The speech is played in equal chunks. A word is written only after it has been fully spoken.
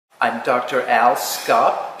I'm Dr. Al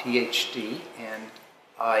Scopp, PhD, and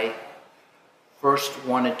I first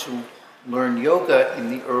wanted to learn yoga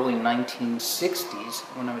in the early 1960s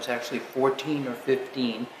when I was actually 14 or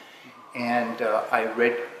 15, and I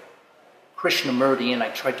read Krishnamurti, and I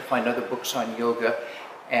tried to find other books on yoga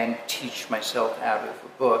and teach myself out of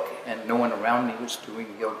a book, and no one around me was doing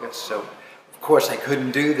yoga, so of course I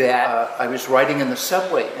couldn't do that. I was riding in the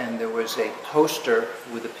subway and there was a poster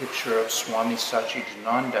with a picture of Swami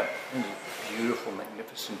Satchidananda. Beautiful,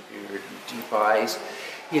 magnificent beard and deep eyes.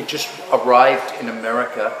 He had just arrived in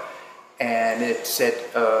America, and it said,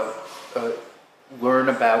 learn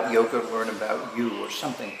about yoga, learn about you, or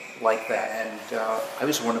something like that. And I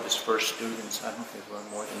was one of his first students. I don't think there were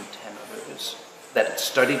more than 10 others that had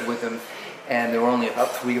studied with him, and there were only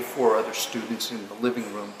about 3 or 4 other students in the living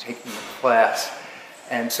room taking the class.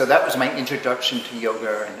 And so that was my introduction to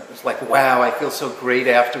yoga, and it was like, wow, I feel so great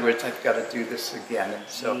afterwards, I've got to do this again. And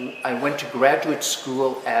so I went to graduate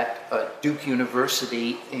school at Duke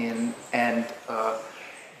University, and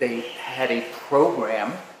they had a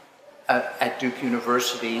program at Duke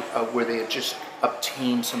University where they had just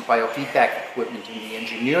obtained some biofeedback equipment in the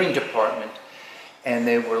engineering department, and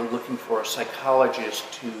they were looking for a psychologist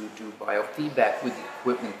to do biofeedback with the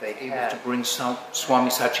equipment they had. To bring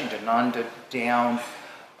Swami Satchidananda down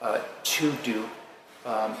to Duke,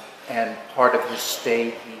 and part of his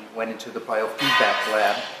stay he went into the biofeedback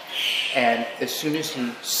lab, and as soon as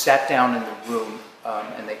he sat down in the room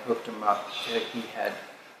and they hooked him up, he had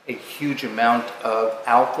a huge amount of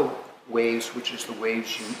alpha waves, which is the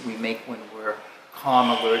waves we make when we're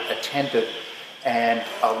calm, alert, attentive, and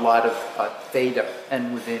a lot of theta,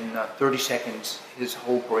 and within 30 seconds his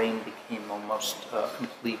whole brain became almost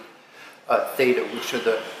complete theta, which are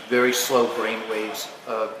the very slow brain waves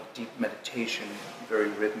of deep meditation, very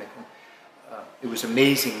rhythmic. It was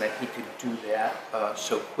amazing that he could do that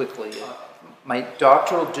so quickly. My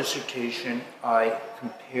doctoral dissertation, I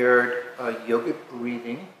compared yogic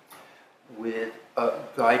breathing with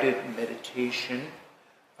guided meditation,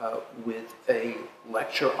 with a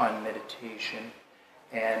lecture on meditation,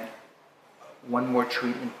 and one more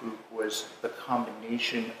treatment group was the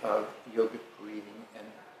combination of yogic breathing and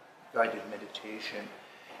guided meditation.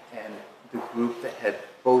 And the group that had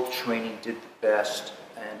both training did the best,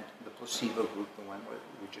 and the placebo group, the one where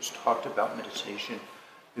we just talked about meditation,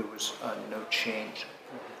 there was no change.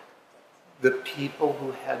 The people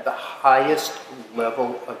who had the highest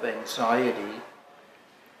level of anxiety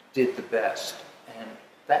did the best, and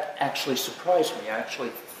that actually surprised me. I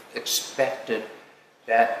actually expected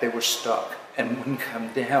that they were stuck and wouldn't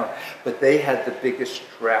come down, but they had the biggest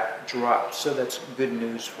drop, so that's good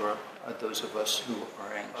news for those of us who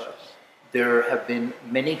are anxious. There have been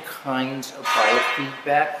many kinds of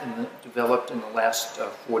biofeedback developed in the last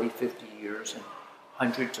 40, 50 years, and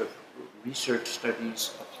hundreds of research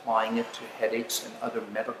studies applying it to headaches and other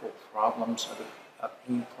medical problems, other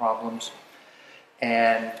pain problems.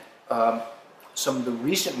 And some of the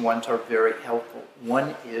recent ones are very helpful.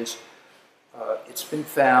 One is, it's been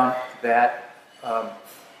found that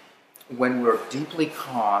when we're deeply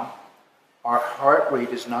calm, our heart rate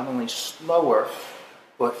is not only slower,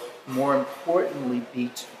 but more importantly,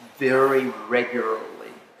 beats very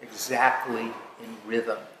regularly, exactly in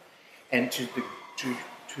rhythm. And to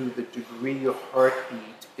the degree your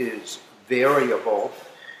heartbeat is variable,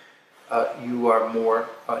 you are more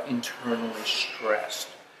internally stressed.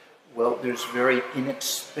 Well, there's very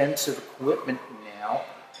inexpensive equipment now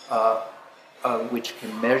which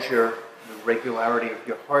can measure the regularity of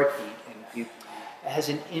your heartbeat, and it has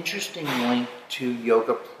an interesting link to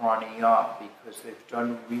yoga pranayama, because they've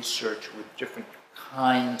done research with different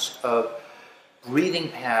kinds of breathing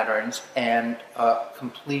patterns and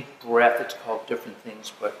complete breath. It's called different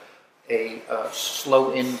things, but a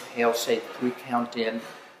slow inhale, say 3 count in,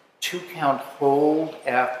 2 count hold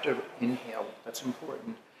after inhale, that's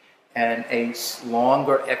important, and a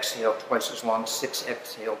longer exhale, twice as long, 6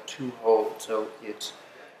 exhale, 2 hold. So it's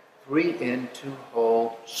 3 in, 2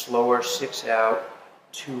 hold, slower, 6 out,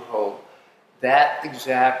 2 hold. That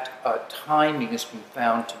exact timing has been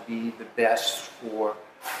found to be the best for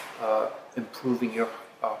improving your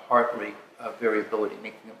heart rate variability,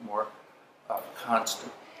 making it more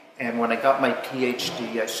constant. And when I got my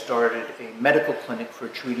PhD, I started a medical clinic for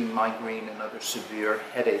treating migraine and other severe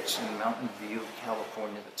headaches in Mountain View,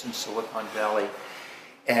 California, that's in Silicon Valley.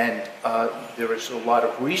 And there is a lot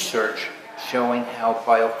of research showing how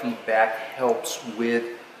biofeedback helps with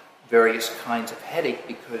various kinds of headache,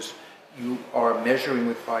 because you are measuring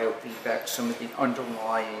with biofeedback some of the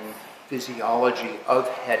underlying physiology of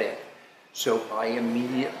headache. So by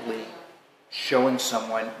immediately showing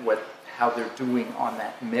someone how they're doing on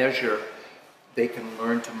that measure, they can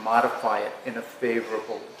learn to modify it in a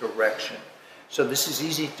favorable direction. So this is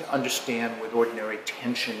easy to understand with ordinary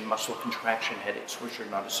tension, muscle contraction headaches, which are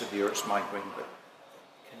not as severe as migraine, but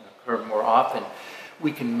can occur more often.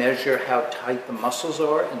 We can measure how tight the muscles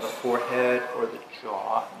are in the forehead or the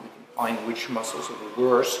jaw. We can find which muscles are the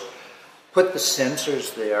worst, put the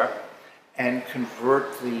sensors there, and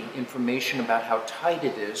convert the information about how tight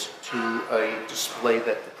it is to a display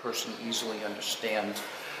that the person easily understands,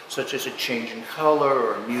 such as a change in color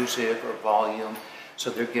or music or volume, so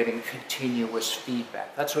they're getting continuous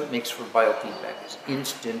feedback. That's what makes for biofeedback, is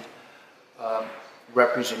instant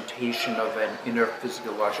representation of an inner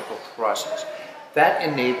physiological process. That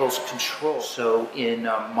enables control. So in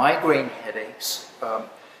migraine headaches,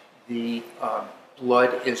 the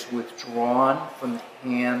blood is withdrawn from the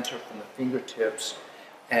hands or from the fingertips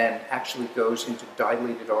and actually goes into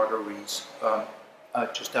dilated arteries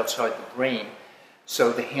just outside the brain.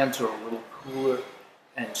 So the hands are a little cooler.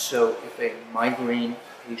 And so if a migraine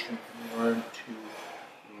patient can learn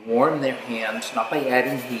to warm their hands, not by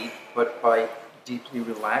adding heat, but by deeply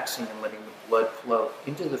relaxing and letting the blood flow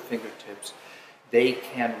into the fingertips, they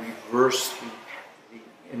can reverse the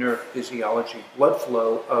inner physiology blood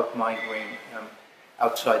flow of migraine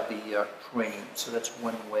outside the brain. So that's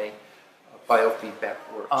one way biofeedback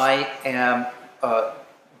works. I am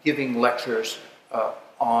giving lectures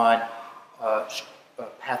on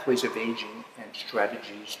pathways of aging and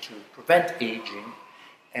strategies to prevent aging,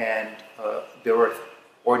 and there are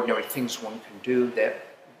ordinary things one can do that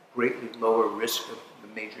greatly lower risk of the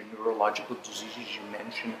major neurological diseases you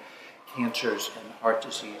mentioned, cancers and heart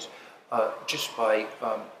disease, just by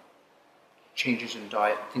changes in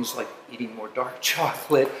diet, things like eating more dark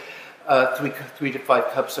chocolate, 3 to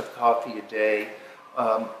 5 cups of coffee a day,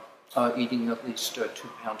 eating at least 2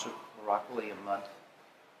 pounds of broccoli a month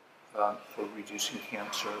for reducing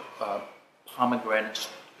cancer. Pomegranates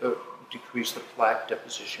decrease the plaque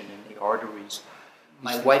deposition in the arteries.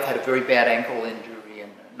 My wife had a very bad ankle injury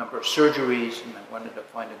and a number of surgeries, and I wanted to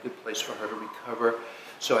find a good place for her to recover.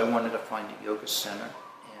 So I wanted to find a yoga center,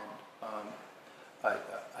 and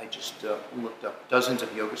I just looked up dozens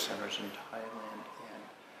of yoga centers in Thailand, and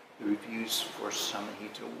the reviews for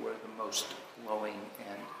Samahita were the most glowing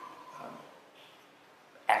and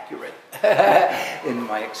accurate in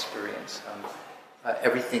my experience.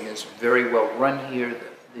 Everything is very well run here.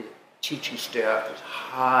 The teaching staff is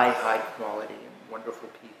high quality and wonderful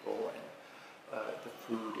people, and the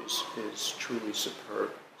food is truly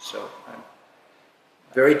superb. So I'm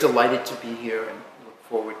very delighted to be here and look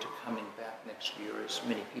forward to coming back next year, as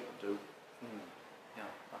many people do. Yeah,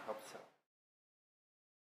 I hope so.